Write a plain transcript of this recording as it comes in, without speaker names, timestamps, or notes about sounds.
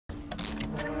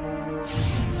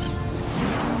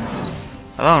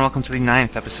Hello and welcome to the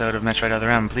 9th episode of Metroid Other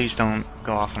M. Please don't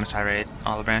go off on a tirade,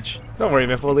 Olive Branch. Don't worry,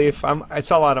 Maple Leaf.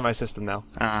 It's all out of my system now.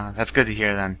 That's good to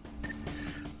hear then.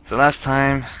 So last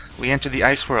time, we entered the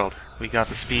ice world. We got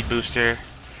the speed booster,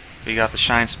 we got the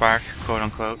shine spark, quote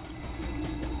unquote.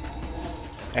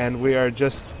 And we are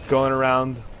just going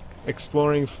around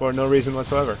exploring for no reason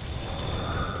whatsoever.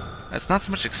 It's not so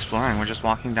much exploring, we're just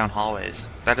walking down hallways.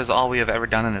 That is all we have ever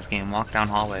done in this game, walk down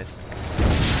hallways.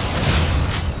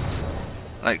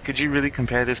 Like, could you really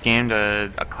compare this game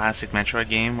to a classic Metroid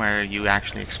game where you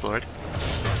actually explored?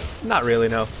 Not really,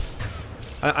 no.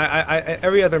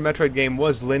 Every other Metroid game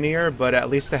was linear, but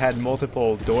at least it had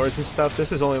multiple doors and stuff.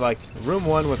 This is only like room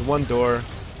 1 with one door,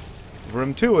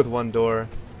 room 2 with one door,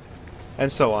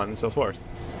 and so on and so forth.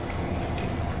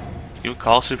 You would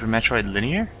call Super Metroid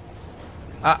linear?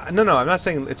 No, I'm not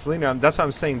saying it's linear. That's what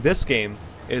I'm saying. This game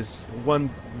is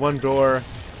one door,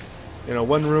 you know,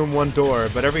 one room, one door.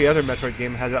 But every other Metroid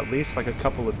game has at least like a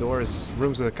couple of doors,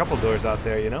 rooms with a couple of doors out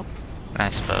there, you know? I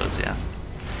suppose, yeah.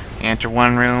 You enter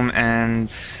one room and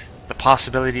the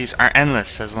possibilities are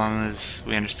endless, as long as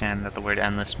we understand that the word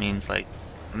endless means like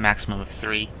a maximum of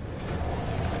 3.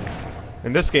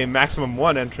 In this game, maximum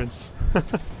 1 entrance.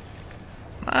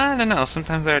 I don't know,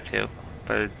 sometimes there are 2.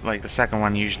 But like the second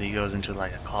one usually goes into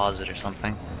like a closet or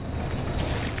something.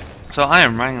 So I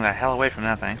am running the hell away from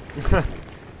that thing.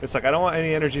 It's like, I don't want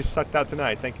any energy sucked out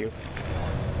tonight, thank you.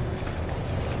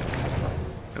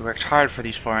 We worked hard for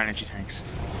these 4 energy tanks.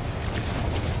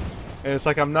 And it's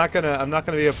like, I'm not gonna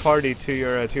be a party to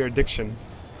your addiction,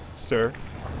 sir.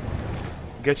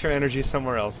 Get your energy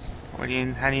somewhere else. How do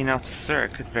you know it's a sir?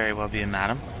 It could very well be a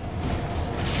madam.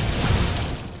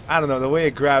 I don't know, the way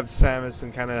it grabbed Samus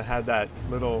and kind of had that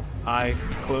little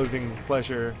eye-closing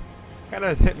pleasure kind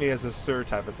of hit me as a sir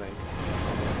type of thing.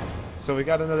 So we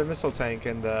got another missile tank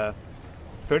and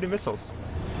 30 missiles.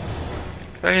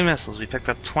 30 missiles. We picked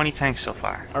up 20 tanks so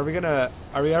far. Are we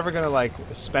ever gonna like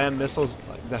spam missiles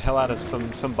like, the hell out of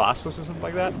some bosses or something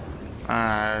like that?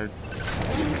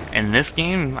 In this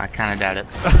game, I kind of doubt it.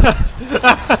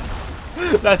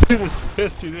 That dude is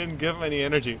pissed. You didn't give him any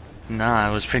energy. No,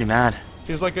 I was pretty mad.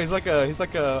 He's like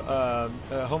a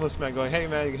homeless man going, hey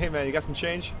man, you got some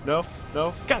change? No,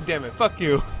 no. God damn it, fuck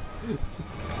you.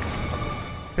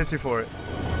 Hits you for it.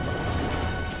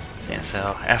 Yeah,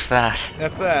 so F that.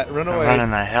 F that. Run away. I'm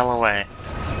running the hell away.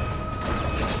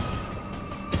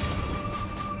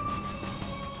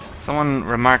 Someone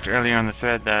remarked earlier on the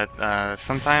thread that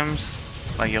sometimes,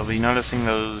 like, you'll be noticing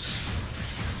those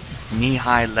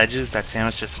knee-high ledges that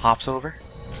Samus just hops over.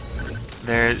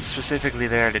 They're specifically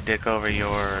there to dick over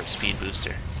your speed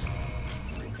booster.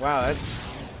 Wow, that's...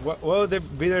 What would they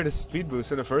be there to speed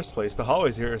boost in the first place? The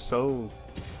hallways here are so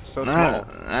small.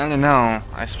 I don't know.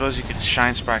 I suppose you could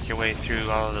shine spark your way through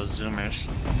all of those zoomers.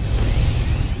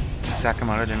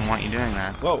 Sakamoto didn't want you doing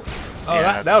that. Whoa. Oh,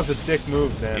 yeah, that was a dick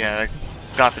move, man. Yeah, that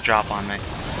got the drop on me.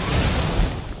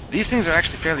 These things are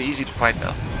actually fairly easy to fight,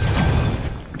 though.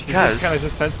 You Because... just kind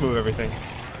of sense move everything.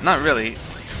 Not really.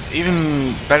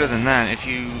 Even better than that, if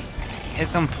you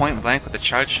hit them point blank with a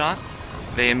charge shot,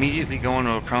 they immediately go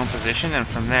into a prone position, and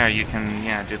from there you can,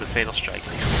 yeah, do the fatal strike.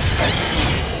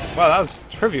 Wow, that was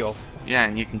trivial. Yeah,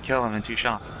 and you can kill them in 2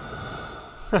 shots.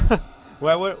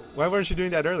 Why weren't you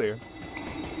doing that earlier?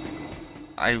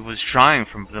 I was trying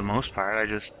for the most part, I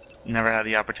just never had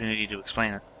the opportunity to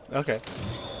explain it. Okay.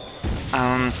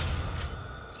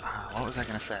 What was I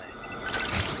gonna say?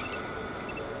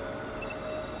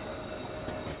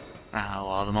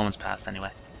 Well, the moment's passed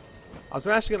anyway. I was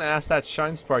actually going to ask that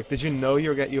Shine Spark. Did you know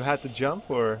you had to jump,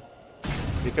 or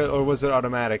was it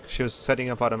automatic? She was setting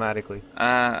up automatically.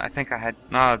 I think I had.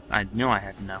 No, I knew I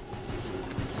had to know.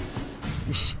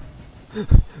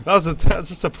 That's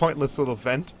just a pointless little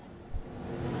vent.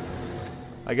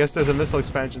 I guess there's a missile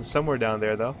expansion somewhere down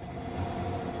there, though.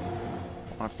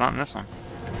 Well, it's not in this one.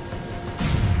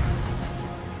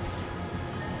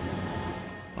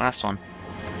 Last one.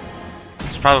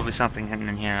 There's probably something hidden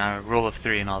in here. A rule of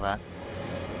 3 and all that.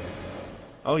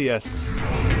 Oh yes.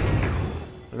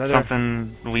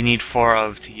 Something we need 4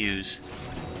 of to use.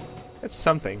 It's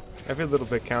something. Every little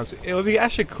bit counts. It would be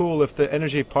actually cool if the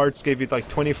energy parts gave you like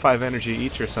 25 energy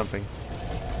each or something.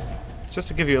 Just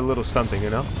to give you a little something,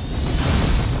 you know?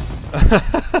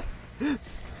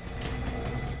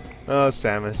 Oh,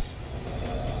 Samus.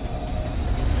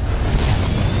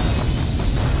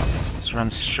 Just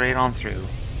run straight on through.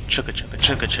 Chugga chugga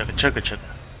chugga chugga chugga chugga.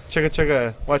 Chugga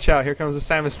chugga. Watch out, here comes the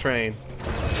Samus train.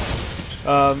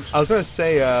 I was gonna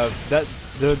say that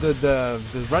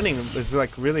the running is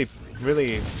like really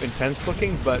intense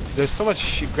looking, but there's so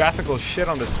much graphical shit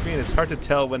on the screen. It's hard to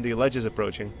tell when the ledge is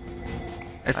approaching.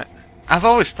 I've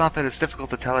always thought that it's difficult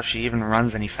to tell if she even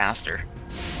runs any faster.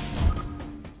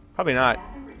 Probably not.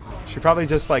 She probably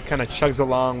just like kind of chugs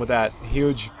along with that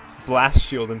huge blast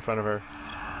shield in front of her.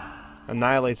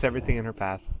 Annihilates everything in her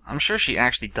path. I'm sure she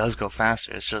actually does go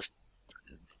faster. It's just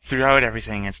throughout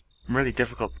everything, it's really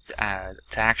difficult to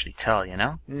actually tell, you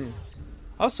know?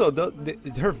 Also,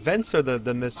 her vents are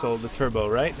the missile, the turbo,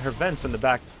 right? Her vents in the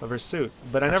back of her suit.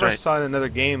 But I That's never right. saw in another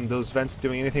game those vents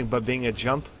doing anything but being a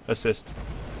jump assist.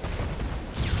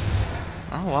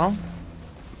 Oh, well.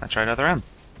 Metroid Other M.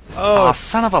 Oh, Oh,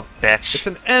 son of a bitch. it's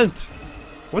an ent.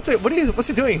 What's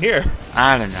he doing here?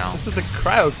 I don't know. This is the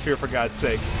cryosphere, for God's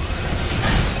sake.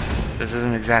 This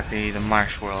isn't exactly the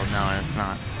Marsh world. No, it's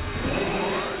not.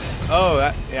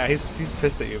 Oh, yeah, he's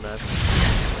pissed at you, man.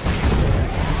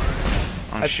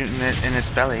 I'm shooting it in its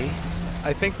belly.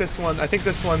 I think this one's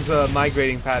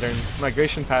migration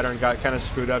pattern got kind of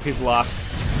screwed up. He's lost.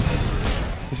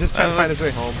 He's just trying to find his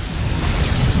way home.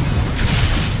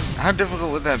 How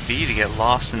difficult would that be to get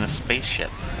lost in a spaceship?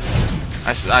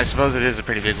 I suppose it is a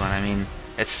pretty big one. I mean,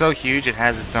 it's so huge it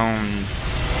has its own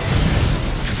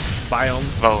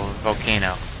Biomes.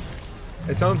 volcano.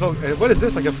 Its own what is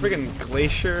this? Like a friggin'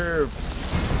 glacier?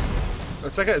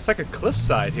 It's like a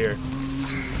cliffside here.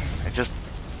 It just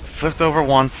flipped over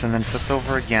once and then flipped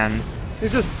over again.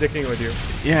 He's just dicking with you.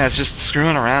 Yeah, it's just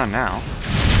screwing around now.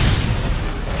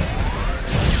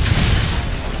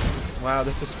 Wow,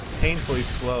 this is painfully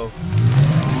slow.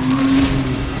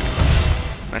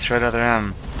 Metroid Other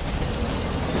M.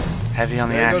 Heavy on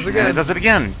the There it action. goes again. And it does it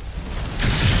again.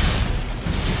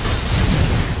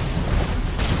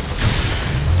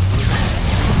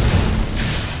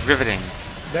 Riveting.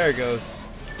 There it goes.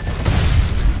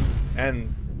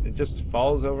 And it just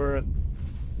falls over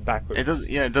backwards. It does.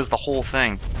 Yeah, it does the whole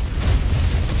thing.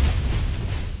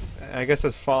 I guess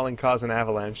it's falling cause an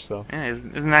avalanche, so Yeah,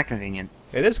 isn't that convenient?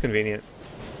 it is convenient.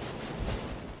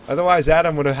 Otherwise,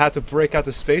 Adam would have had to break out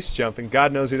the space jump, and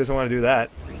God knows he doesn't want to do that.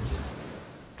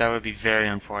 That would be very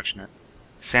unfortunate.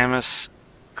 Samus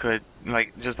could,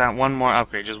 like, just that one more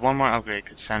upgrade,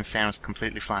 could send Samus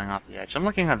completely flying off the edge. I'm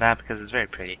looking at that because it's very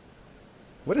pretty.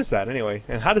 What is that anyway?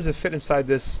 And how does it fit inside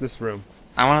this room?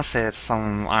 I want to say it's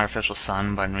some artificial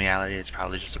sun, but in reality it's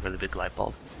probably just a really big light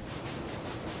bulb.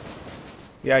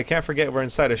 Yeah, I can't forget we're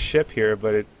inside a ship here,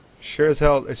 but it sure as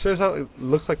hell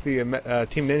looks like the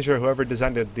Team Ninja, or whoever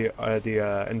designed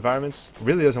the environments,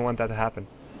 really doesn't want that to happen.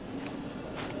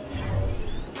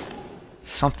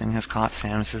 Something has caught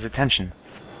Samus's attention.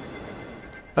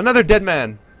 Another dead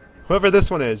man, whoever this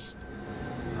one is.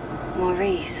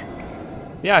 Maurice.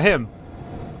 Yeah, him.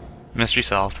 Mystery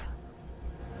solved.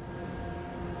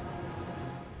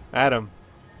 Adam.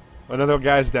 Another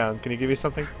guy's down. Can you give me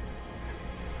something?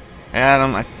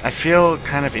 Adam, I feel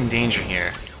kind of in danger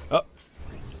here. Oh,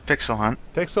 Pixel hunt.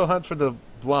 pixel hunt for the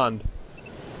blonde.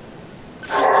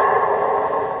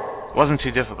 Wasn't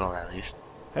too difficult, at least.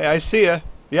 Hey, I see ya.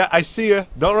 Yeah, I see ya.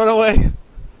 Don't run away.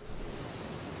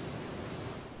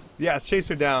 Yeah, chase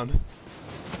her down.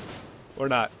 Or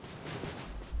not.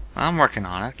 I'm working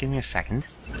on it. Give me a second.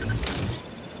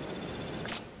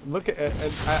 Look at,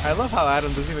 and I love how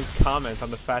Adam doesn't even comment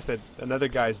on the fact that another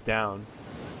guy's down.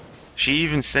 She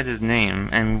even said his name,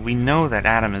 and we know that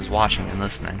Adam is watching and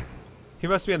listening. He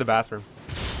must be in the bathroom.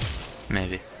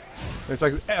 Maybe. It's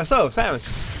like, so,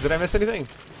 Samus, did I miss anything?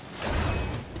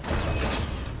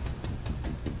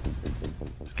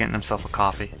 He's getting himself a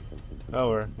coffee.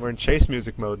 Oh, we're in chase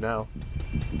music mode now.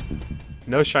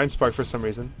 No Shine Spark for some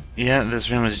reason. Yeah,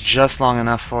 this room is just long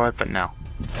enough for it, but no.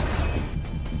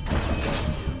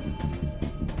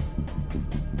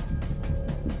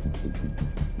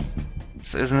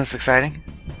 So isn't this exciting?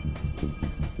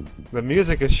 The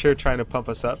music is sure trying to pump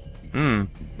us up. Hmm.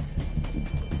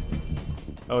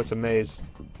 Oh, it's a maze.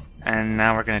 And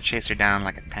now we're gonna chase her down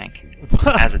like a tank.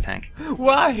 As a tank.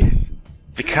 Why?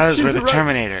 Because She's we're the right.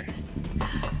 Terminator.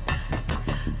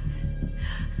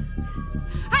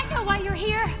 I know why you're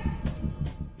here.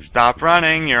 Stop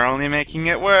running, you're only making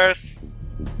it worse.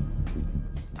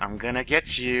 I'm gonna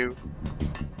get you.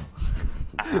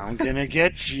 I'm gonna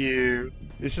get you.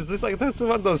 It's just this, like, that's one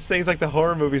of those things like the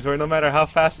horror movies where no matter how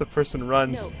fast the person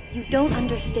runs. No, you don't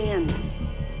understand.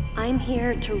 I'm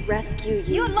here to rescue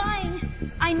you. You're lying.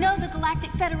 I know the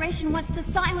Galactic Federation wants to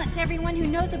silence everyone who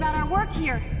knows about our work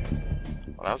here.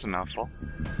 Well, that was a mouthful.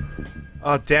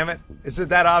 Oh, damn it. Is it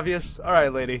that obvious?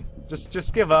 Alright, lady.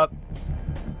 Just give up.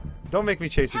 Don't make me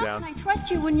chase you How down. can I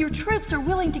trust you when your troops are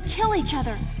willing to kill each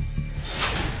other?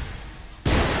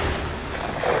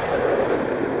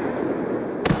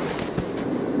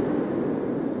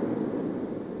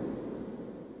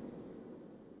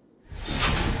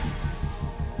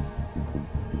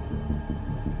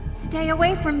 Stay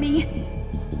away from me.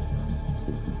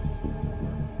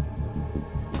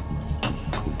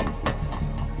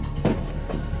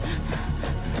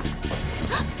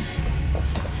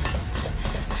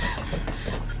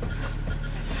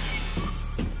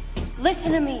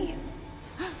 Listen to me.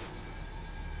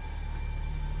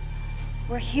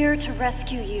 We're here to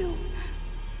rescue you.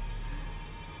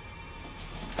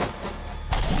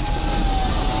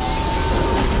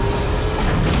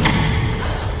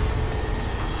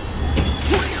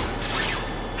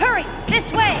 Hurry, this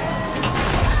way!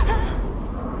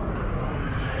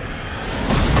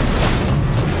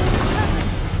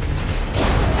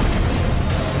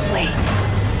 Wait.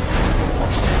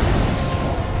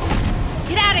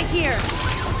 Get out of here!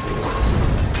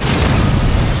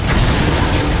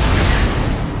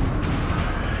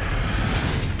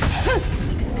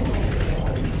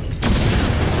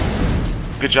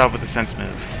 Good job with the sense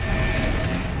move.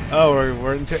 Oh,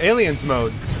 we're into aliens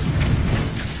mode.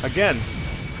 Again.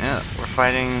 Yeah, we're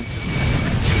fighting...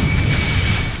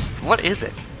 What is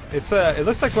it? It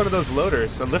looks like one of those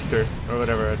loaders, a lifter, or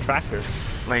whatever, a tractor.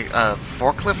 Like a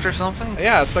forklift or something?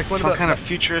 Yeah, it's like one Some of the... kind of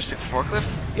futuristic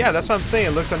forklift? Yeah, that's what I'm saying.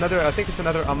 It looks I think it's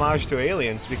another homage to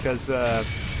Aliens, because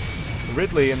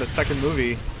Ridley in the second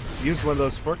movie used one of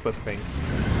those forklift things.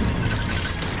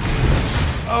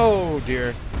 Oh,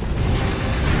 dear.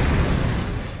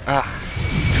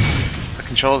 The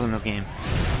controls in this game.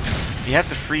 You have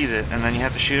to freeze it, and then you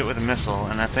have to shoot it with a missile,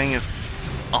 and that thing is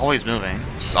always moving.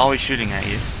 It's always shooting at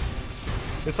you.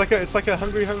 It's like a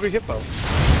hungry hippo.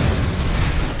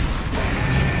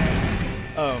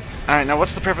 Oh. Alright, now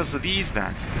what's the purpose of these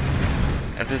then?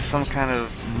 If there's some kind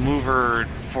of mover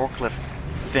forklift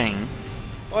thing.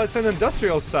 Well, it's an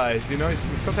industrial size, you know.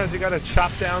 Sometimes you gotta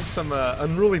chop down some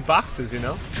unruly boxes, you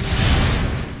know.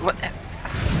 What?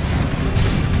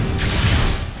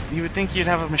 You would think you'd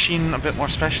have a machine a bit more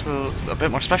specialized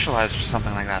for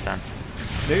something like that then.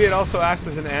 Maybe it also acts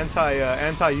as an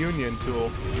anti-union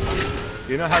tool.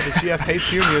 You know how the GF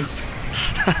hates unions.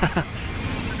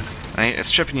 Right, it's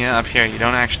tripping you up here. You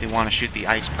don't actually want to shoot the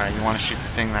ice part. You want to shoot the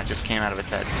thing that just came out of its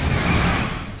head.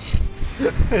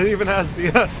 It even has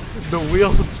the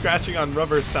wheels scratching on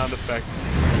rubber sound effect.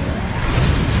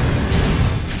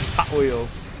 Hot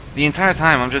Wheels. The entire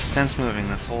time I'm just sense moving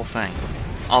this whole thing.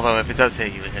 Although if it does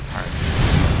hit you, it hits hard.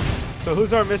 So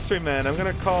who's our mystery man? I'm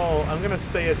gonna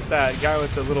say it's that guy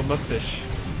with the little mustache.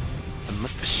 The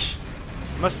mustache?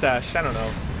 Mustache, I don't know.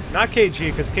 Not KG,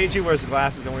 because KG wears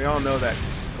glasses, and we all know that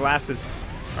glasses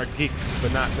are geeks,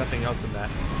 but nothing else than that.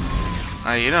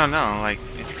 You don't know. Like,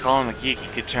 if you call him a geek, he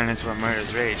could turn into a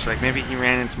murderous rage. Like, maybe he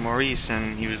ran into Maurice,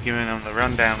 and he was giving him the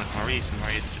rundown with Maurice, and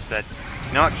Maurice just said,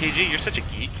 "You know what, KG, you're such a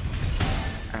geek."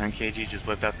 And then KG just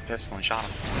whipped out the pistol and shot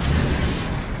him.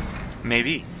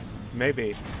 Maybe.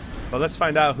 Maybe. But let's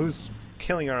find out who's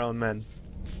killing our own men.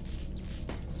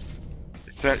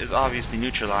 The threat is obviously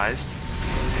neutralized.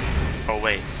 Oh,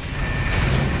 wait.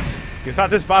 You thought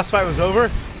this boss fight was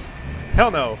over? Hell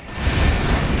no.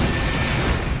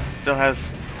 Still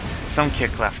has some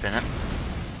kick left in it.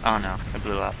 Oh no, it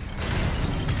blew up.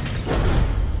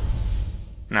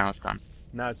 Now it's done.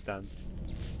 Now it's done.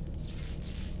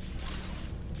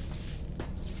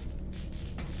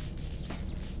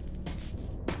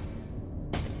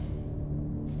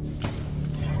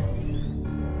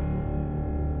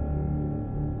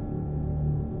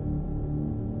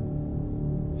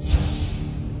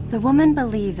 The woman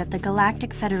believed that the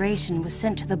Galactic Federation was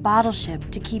sent to the bottle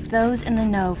ship to keep those in the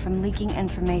know from leaking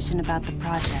information about the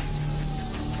project.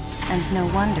 And no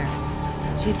wonder.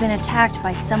 She'd been attacked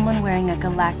by someone wearing a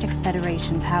Galactic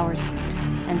Federation power suit,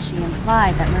 and she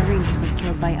implied that Maurice was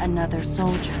killed by another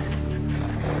soldier.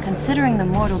 Considering the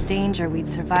mortal danger we'd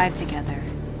survived together,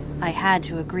 I had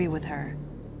to agree with her.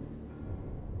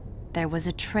 There was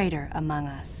a traitor among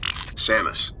us.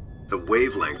 Samus. The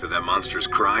wavelength of that monster's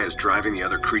cry is driving the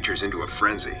other creatures into a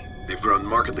frenzy. They've grown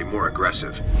markedly more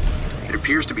aggressive. It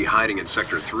appears to be hiding in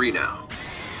Sector 3 now.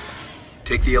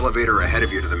 Take the elevator ahead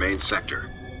of you to the main sector.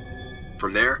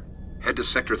 From there, head to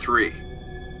Sector 3.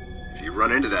 If you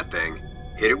run into that thing,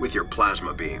 hit it with your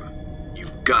plasma beam.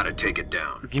 You've got to take it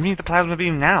down. Give me the plasma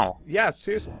beam now. Yeah,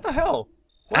 seriously. What the hell?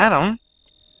 What? Adam?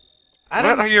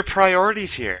 What are your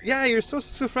priorities here? Yeah, you're so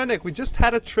schizophrenic. We just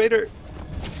had a traitor...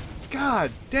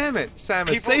 God damn it,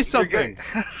 Samus, say something.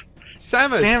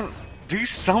 Samus. Sam, do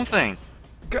something.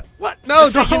 What? No,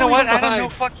 Just don't say, you know leave what, him behind. Adam, no,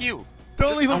 fuck you.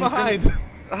 Don't leave him behind.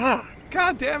 Ugh.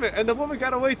 God damn it, and the woman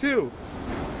got away too.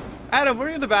 Adam,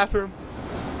 we're in the bathroom.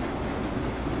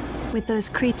 With those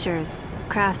creatures,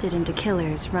 crafted into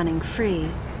killers, running free,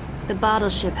 the bottle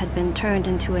ship had been turned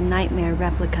into a nightmare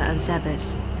replica of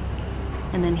Zebes.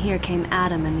 And then here came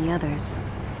Adam and the others.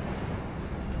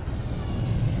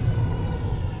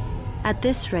 At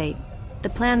this rate, the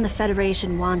plan the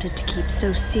Federation wanted to keep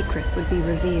so secret would be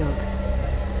revealed.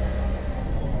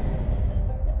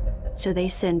 So they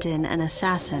sent in an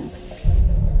assassin.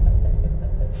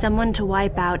 Someone to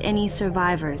wipe out any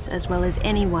survivors as well as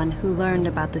anyone who learned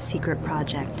about the secret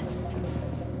project.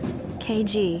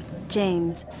 KG,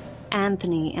 James,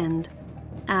 Anthony, and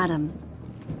Adam.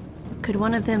 Could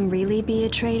one of them really be a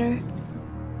traitor?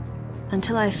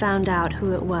 Until I found out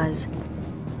who it was,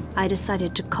 I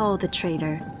decided to call the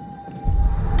traitor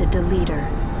the Deleter.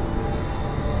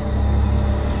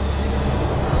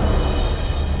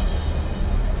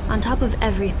 On top of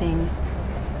everything,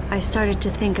 I started to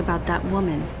think about that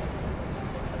woman.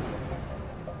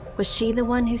 Was she the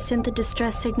one who sent the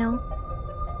distress signal?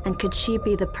 And could she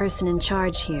be the person in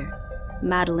charge here,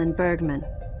 Madeline Bergman?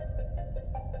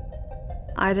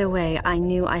 Either way, I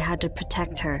knew I had to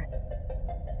protect her.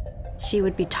 She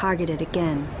would be targeted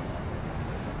again.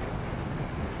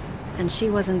 And she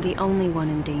wasn't the only one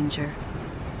in danger.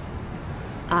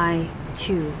 I,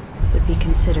 too, would be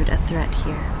considered a threat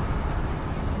here.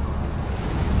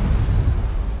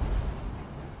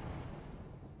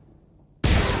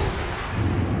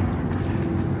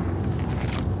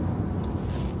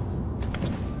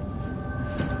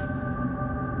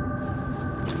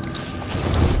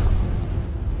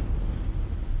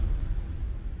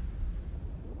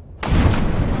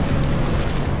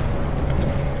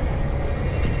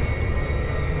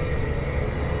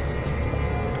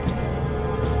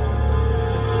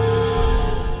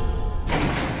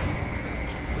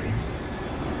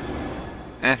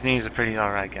 Anthony's a pretty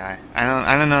alright guy.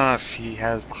 I don't know if he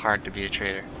has the heart to be a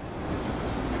traitor.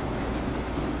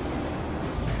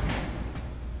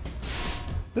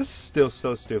 This is still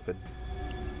so stupid.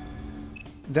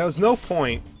 There was no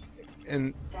point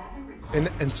in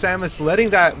Samus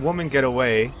letting that woman get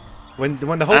away when the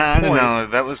whole point. I don't know.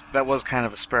 That was kind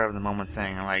of a spur of the moment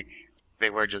thing. Like they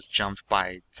were just jumped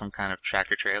by some kind of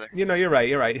tractor trailer. You know, you're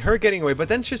right. Her getting away, but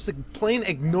then just like, plain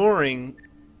ignoring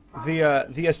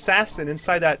the assassin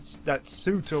inside that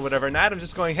suit or whatever, and Adam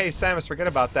just going, "Hey, Samus, forget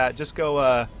about that. Just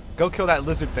go kill that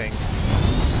lizard thing."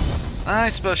 I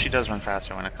suppose she does run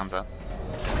faster when it comes up.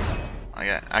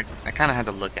 I kind of had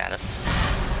to look at it.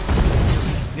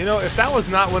 You know, if that was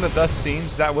not one of the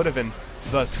scenes, that would have been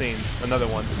the scene, another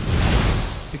one.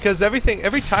 Because every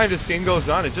time this game goes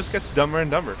on, it just gets dumber and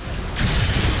dumber.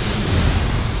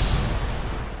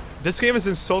 This game is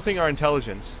insulting our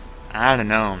intelligence. I don't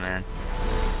know, man.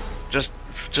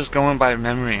 Just going by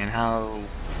memory and how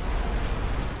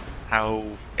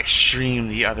extreme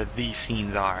these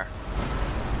scenes are.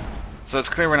 So it's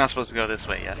clear we're not supposed to go this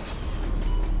way yet.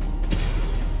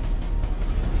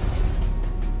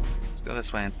 Let's go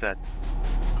this way instead.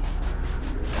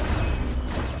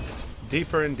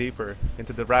 Deeper and deeper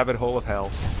into the rabbit hole of hell.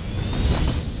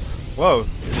 Whoa.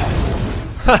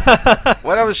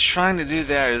 What I was trying to do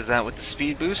there is that with the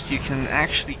speed boost, you can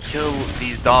actually kill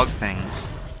these dog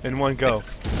things. In one go.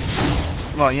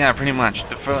 Well, yeah, pretty much.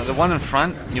 The one in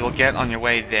front you will get on your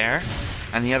way there,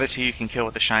 and the other two you can kill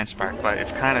with the Shine Spark, but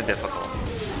it's kind of difficult.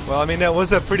 Well, I mean, that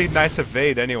was a pretty nice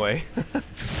evade anyway.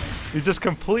 You just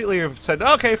completely said,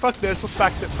 okay, fuck this, let's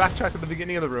backtrack to the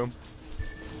beginning of the room.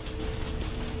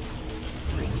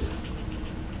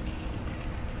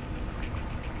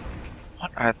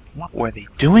 What were they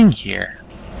doing here?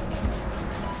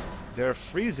 They're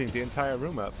freezing the entire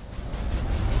room up.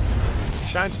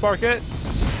 Shine Spark it?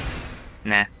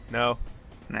 Nah. No.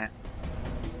 Nah.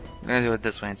 I'm gonna do it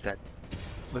this way instead.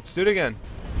 Let's do it again.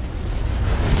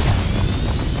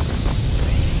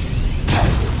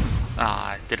 Ah,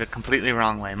 I did it completely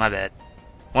wrong way, my bad.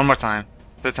 One more time.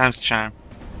 Third time's the charm.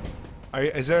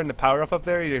 Is there a power-up up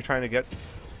there you're trying to get?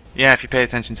 Yeah, if you pay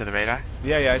attention to the radar.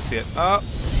 Yeah, I see it. Oh!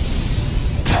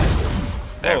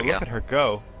 There Oh, we go. look at her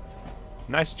go.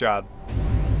 Nice job.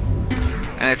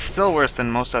 And it's still worse than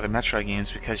most other Metroid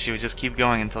games because she would just keep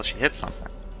going until she hit something.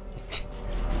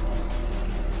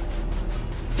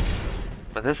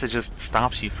 But this, it just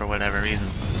stops you for whatever reason.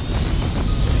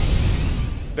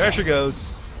 There she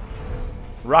goes.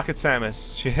 Rocket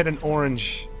Samus. She hit an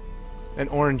orange, what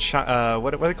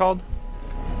are they called?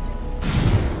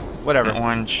 Whatever. An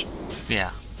orange,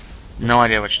 yeah. No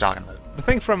idea what you're talking about. The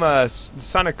thing from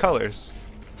Sonic Colors.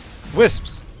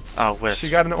 Wisps. Oh, Wisp. She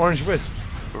got an orange wisp.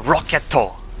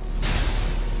 Rocketo.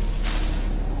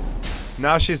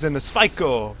 Now she's in the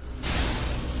Spiko.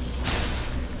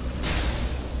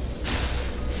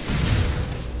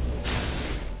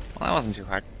 Well, that wasn't too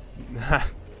hard.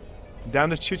 Down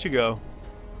the choo-choo go.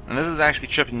 And this is actually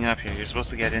tripping you up here. You're supposed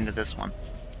to get into this one,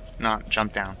 not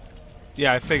jump down.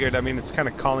 Yeah, I figured. I mean, it's kind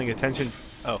of calling attention.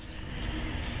 Oh.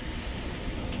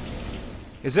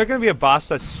 Is there going to be a boss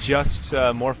that's just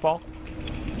Morph Ball?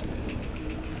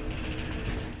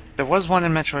 There was one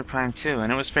in Metroid Prime 2,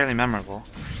 and it was fairly memorable.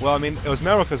 Well, I mean, it was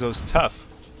memorable because it was tough.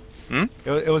 Hmm?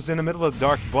 It was in the middle of a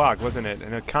dark bog, wasn't it?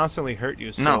 And it constantly hurt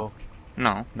you, so...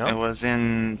 No. No? It was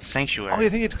in Sanctuary. Oh, you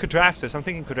think it's Quadraxis. I'm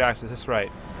thinking Quadraxis. That's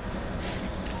right.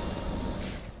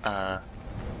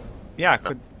 Yeah,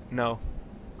 no.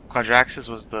 Quadraxis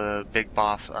was the big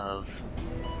boss of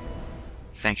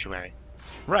Sanctuary.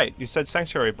 Right, you said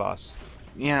Sanctuary boss.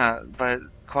 Yeah, but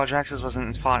Quadraxis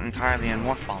wasn't fought entirely in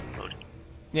Morph Ball mode.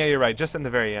 Yeah, you're right. Just in the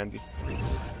very end.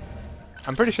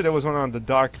 I'm pretty sure there was one on the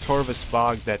Dark Torvus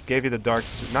Bog that gave you the dark...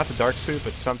 Not the dark suit,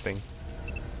 but something.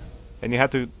 And you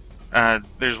had to...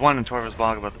 There's one in Torvus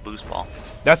Bog about the boost ball.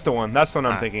 That's the one. That's the one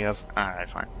I'm thinking of. Alright,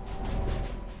 fine.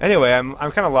 Anyway, I'm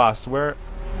kind of lost. Where...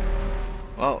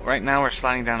 Well, right now we're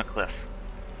sliding down a cliff.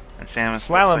 And Samus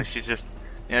looks like she's just...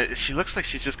 Yeah, she looks like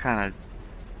she's just kind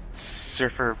of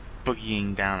surfer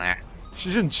boogieing down there. She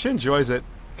enjoys it.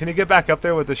 Can you get back up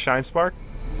there with the Shine Spark?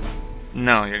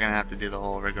 No, you're gonna have to do the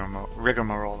whole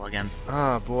rigmarole again.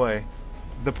 Oh, boy.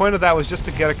 The point of that was just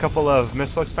to get a couple of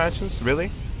missile expansions?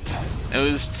 Really? It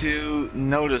was to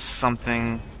notice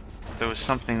something. There was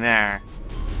something there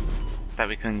that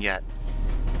we couldn't get.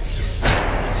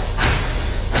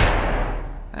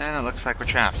 And it looks like we're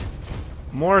trapped.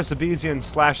 More Zabesian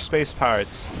 / space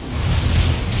pirates.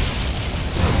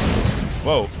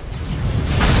 Whoa.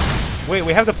 Wait,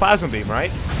 we have the plasma beam,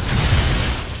 right?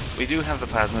 We do have the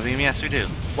plasma beam, yes we do.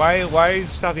 Why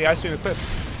is the ice beam equipped?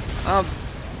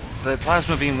 The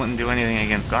plasma beam wouldn't do anything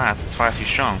against glass, it's far too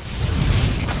strong.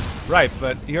 Right,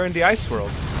 but you're in the ice world.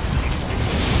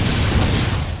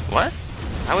 What?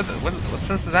 What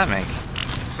sense does that make?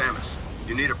 Samus,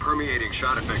 you need a permeating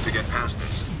shot effect to get past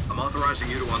this. I'm authorizing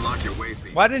you to unlock your wave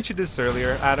beam. Why didn't you do this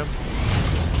earlier, Adam?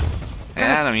 Hey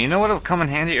Adam, you know what would come in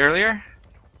handy earlier?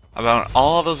 About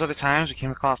all those other times we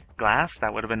came across glass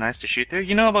that would have been nice to shoot through?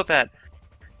 You know about that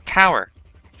tower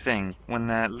thing, when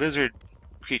that lizard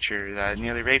creature that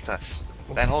nearly raped us?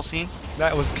 That whole scene?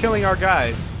 That was killing our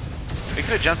guys. We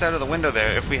could have jumped out of the window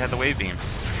there if we had the wave beam.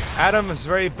 Adam is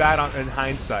very bad in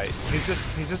hindsight. He's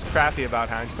just crappy about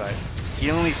hindsight.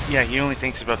 He only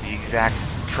thinks about the exact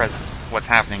present, what's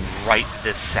happening right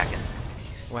this second.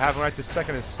 What happened right this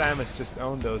second is Samus just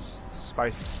owned those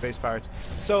space pirates.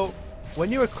 So, when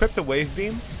you equip the wave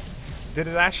beam,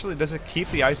 does it keep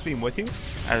the ice beam with you?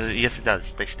 Yes, it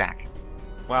does. They stack.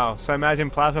 Wow. So I imagine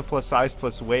plasma plus ice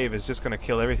plus wave is just going to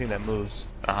kill everything that moves.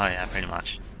 Oh yeah, pretty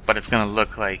much. But it's going to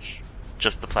look like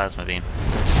just the plasma beam.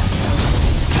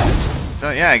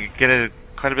 So yeah, I get it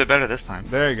quite a bit better this time.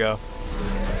 There you go.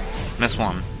 Miss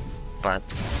one, but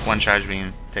one charge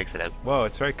beam takes it out. Whoa,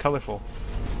 it's very colorful.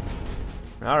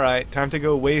 Alright, time to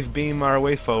go wave beam our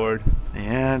way forward.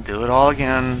 Yeah, do it all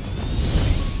again.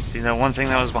 See that one thing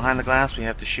that was behind the glass? We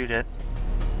have to shoot it.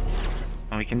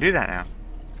 And we can do that now.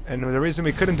 And the reason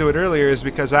we couldn't do it earlier is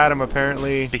because Adam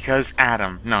apparently... Because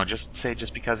Adam. No, just say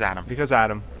just because Adam. Because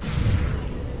Adam.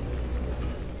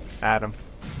 Adam.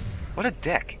 What a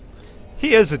dick.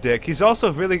 He is a dick. He's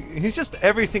also he's just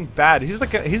everything bad. He's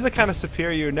the kind of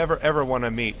superior you never ever want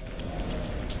to meet.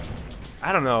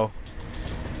 I don't know.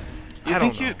 You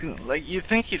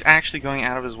think he's actually going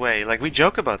out of his way? Like, we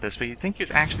joke about this, but you think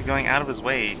he's actually going out of his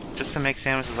way just to make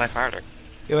Samus' life harder?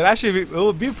 It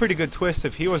would be a pretty good twist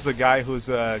if he was the guy who's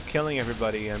killing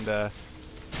everybody, and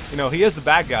you know, he is the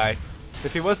bad guy.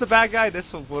 If he was the bad guy,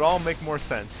 this would all make more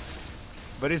sense.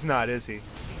 But he's not, is he?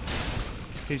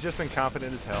 He's just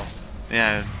incompetent as hell.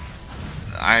 Yeah,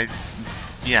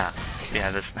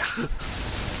 this.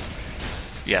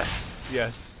 Yes.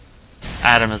 Yes.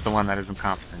 Adam is the one that is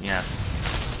incompetent. Yes.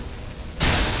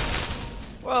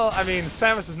 Well, I mean,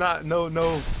 Samus is not no.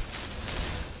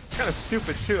 It's kind of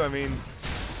stupid too. I mean,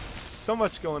 so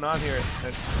much going on here.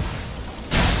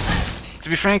 To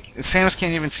be frank, Samus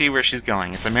can't even see where she's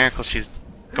going. It's a miracle she's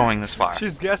going this far.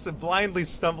 She's blindly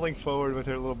stumbling forward with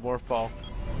her little morph ball.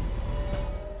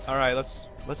 All right, let's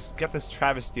get this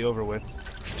travesty over with.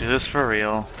 Let's do this for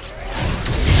real.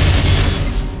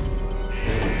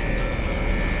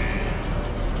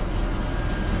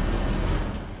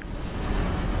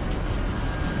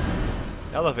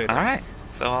 Elevator. Alright,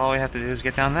 so all we have to do is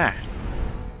get down there.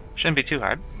 Shouldn't be too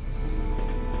hard.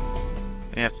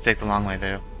 We have to take the long way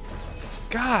though.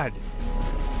 God!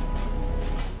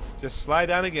 Just slide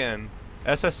down again.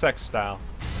 SSX style.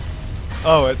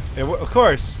 Oh, of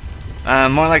course!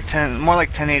 More like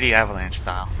 1080 Avalanche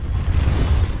style.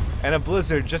 And a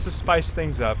blizzard just to spice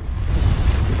things up.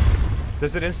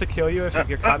 Does it insta-kill you if you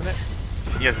get caught in it?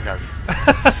 Yes, it does.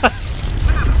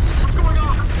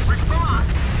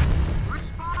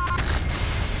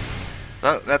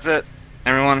 So, that's it.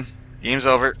 Everyone, game's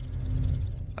over.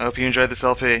 I hope you enjoyed this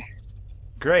LP.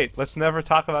 Great. Let's never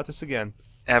talk about this again.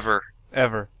 Ever.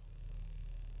 Ever.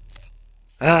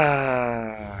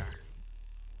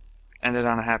 Ended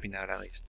on a happy note, at least.